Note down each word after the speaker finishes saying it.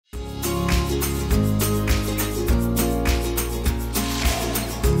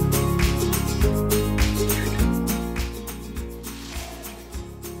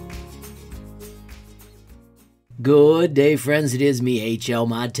Good day, friends. It is me,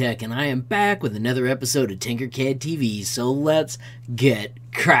 HLModTech, and I am back with another episode of Tinkercad TV, so let's get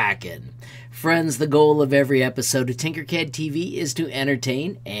cracking. Friends, the goal of every episode of Tinkercad TV is to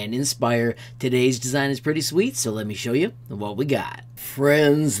entertain and inspire. Today's design is pretty sweet, so let me show you what we got.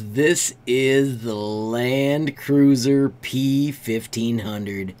 Friends, this is the LandKreuzer P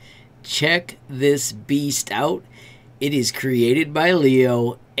 1500. Check this beast out. It is created by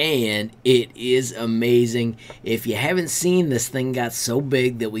Leo, and it is amazing. If you haven't seen, this thing got so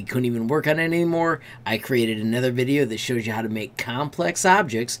big that we couldn't even work on it anymore. I created another video that shows you how to make complex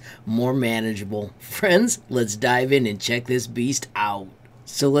objects more manageable. Friends, let's dive in and check this beast out.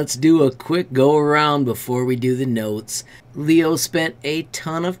 So let's do a quick go around before we do the notes. Leo spent a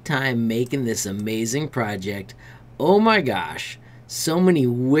ton of time making this amazing project. Oh my gosh. So many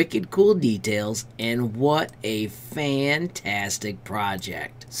wicked cool details, and what a fantastic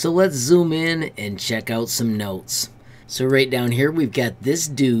project. So let's zoom in and check out some notes. So right down here we've got this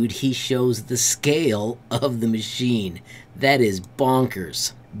dude. He shows the scale of the machine. That is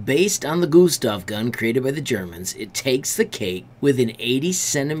bonkers. Based on the Gustav gun created by the Germans, it takes the cake with an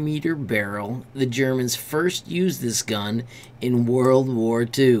 80-centimeter barrel. The Germans first used this gun in World War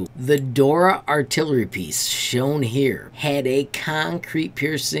II. The Dora artillery piece, shown here, had a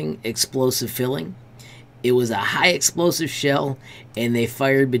concrete-piercing explosive filling. It was a high explosive shell, and they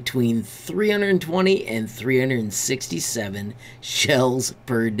fired between 320 and 367 shells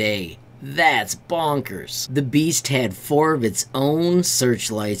per day. That's bonkers. The beast had 4 of its own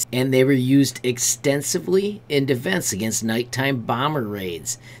searchlights, and they were used extensively in defense against nighttime bomber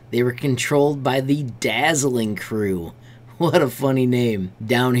raids. They were controlled by the Dazzling crew. What a funny name.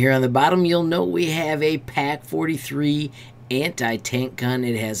 Down here on the bottom, you'll note we have a PaK 43 anti-tank gun.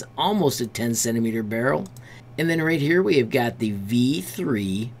 It has almost a 10-centimeter barrel. And then right here we have got the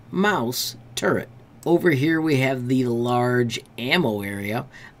V3 mouse turret. Over here we have the large ammo area.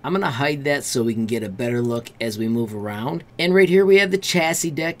 I'm going to hide that so we can get a better look as we move around. And right here we have the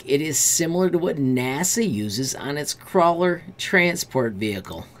chassis deck. It is similar to what NASA uses on its crawler transport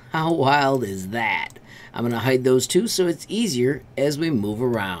vehicle. How wild is that? I'm going to hide those too so it's easier as we move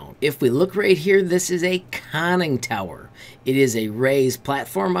around. If we look right here, this is a conning tower. It is a raised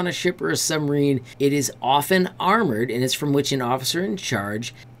platform on a ship or a submarine. It is often armored, and it's from which an officer in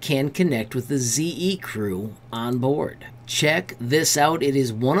charge can connect with the ZE crew on board. Check this out. It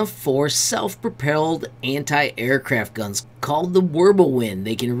is one of 4 self-propelled anti-aircraft guns called the Whirlwind.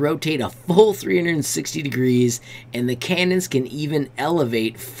 They can rotate a full 360 degrees, and the cannons can even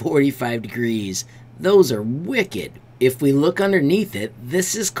elevate 45 degrees. Those are wicked. If we look underneath it,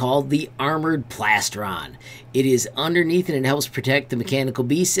 this is called the Armored Plastron. It is underneath and it helps protect the mechanical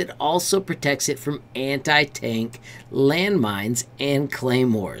beast. It also protects it from anti-tank landmines and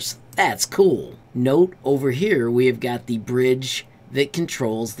claymores. That's cool. Note over here we have got the bridge that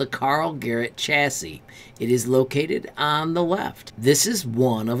controls the Carl Garrett chassis. It is located on the left. This is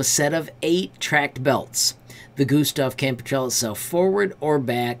one of a set of 8 tracked belts. The Gustav can propel itself forward or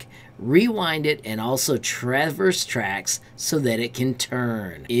back, rewind it, and also traverse tracks so that it can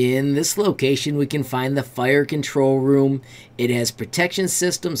turn. In this location we can find the fire control room. It has protection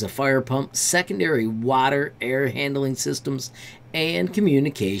systems, a fire pump, secondary water air handling systems, and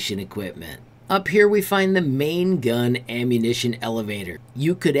communication equipment. Up here we find the main gun ammunition elevator.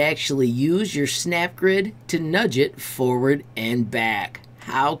 You could actually use your snap grid to nudge it forward and back.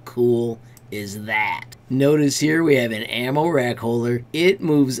 How cool is that? Notice here we have an ammo rack holder. It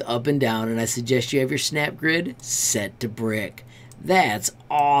moves up and down, and I suggest you have your snap grid set to brick. That's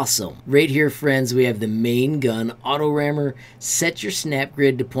awesome. Right here, friends, we have the main gun auto rammer. Set your snap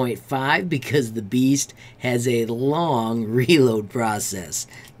grid to 0.5 because the beast has a long reload process.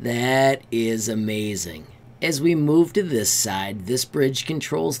 That is amazing. As we move to this side, this bridge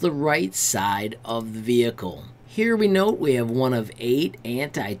controls the right side of the vehicle. Here we note we have one of 8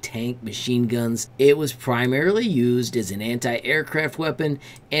 anti-tank machine guns. It was primarily used as an anti-aircraft weapon,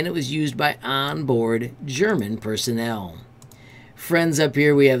 and it was used by onboard German personnel. Friends, up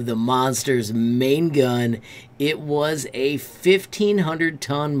here we have the monster's main gun. It was a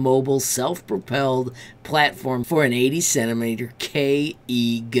 1,500-ton mobile self-propelled platform for an 80-centimeter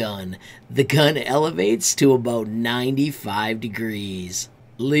KE gun. The gun elevates to about 95 degrees.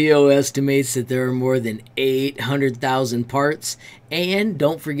 Leo estimates that there are more than 800,000 parts, and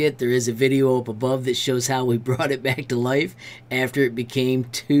don't forget there is a video up above that shows how we brought it back to life after it became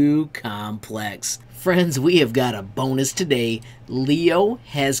too complex. Friends, we have got a bonus today. Leo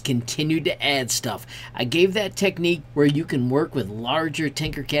has continued to add stuff. I gave that technique where you can work with larger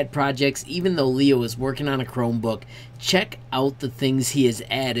Tinkercad projects even though Leo is working on a Chromebook. Check out the things he has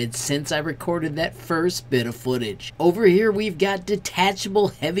added since I recorded that first bit of footage. Over here we've got detachable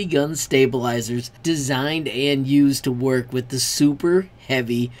heavy gun stabilizers designed and used to work with the super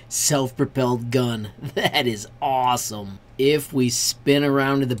heavy self-propelled gun. That is awesome. If we spin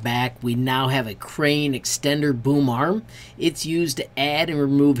around to the back, we now have a crane extender boom arm. It's used to add and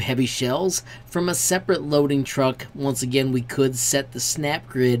remove heavy shells from a separate loading truck. Once again, we could set the snap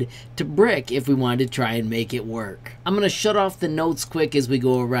grid to brick if we wanted to try and make it work. I'm going to shut off the notes quick as we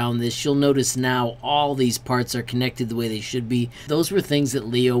go around this. You'll notice now all these parts are connected the way they should be. Those were things that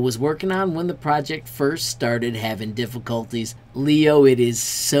Leo was working on when the project first started having difficulties. Leo, it is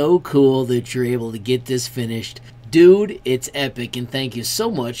so cool that you're able to get this finished. Dude, it's epic, and thank you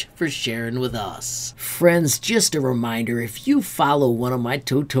so much for sharing with us. Friends, just a reminder, if you follow one of my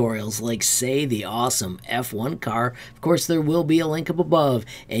tutorials, like say the awesome F1 car, of course there will be a link up above,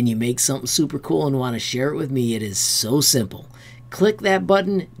 and you make something super cool and want to share it with me, it is so simple. Click that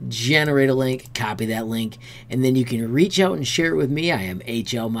button, generate a link, copy that link, and then you can reach out and share it with me. I am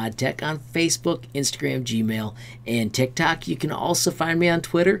HLModTech on Facebook, Instagram, Gmail, and TikTok. You can also find me on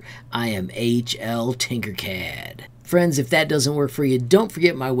Twitter. I am HLTinkercad. Friends, if that doesn't work for you, don't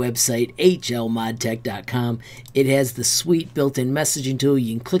forget my website, HLModTech.com. It has the sweet built-in messaging tool.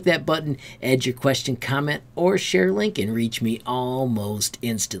 You can click that button, add your question, comment, or share link, and reach me almost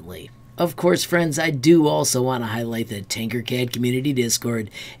instantly. Of course, friends, I do also want to highlight the Tinkercad Community Discord.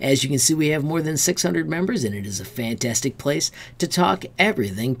 As you can see, we have more than 600 members, and it is a fantastic place to talk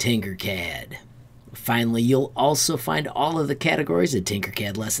everything Tinkercad. Finally, you'll also find all of the categories of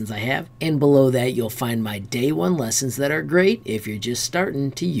Tinkercad lessons I have, and below that you'll find my day one lessons that are great if you're just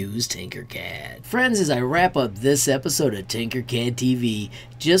starting to use Tinkercad. Friends, as I wrap up this episode of Tinkercad TV,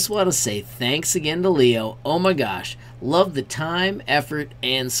 just want to say thanks again to Leo. Oh my gosh, love the time, effort,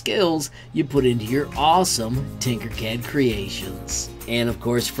 and skills you put into your awesome Tinkercad creations. And of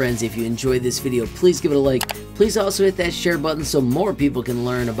course, friends, if you enjoyed this video, please give it a like. Please also hit that share button so more people can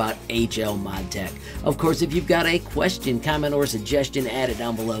learn about HLModTech. Of course, if you've got a question, comment, or suggestion, add it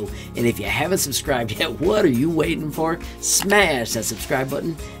down below. And if you haven't subscribed yet, what are you waiting for? Smash that subscribe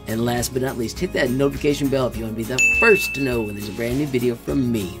button. And last but not least, hit that notification bell if you want to be the first to know when there's a brand new video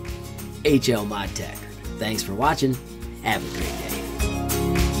from me, HLModTech. Thanks for watching. Have a great day.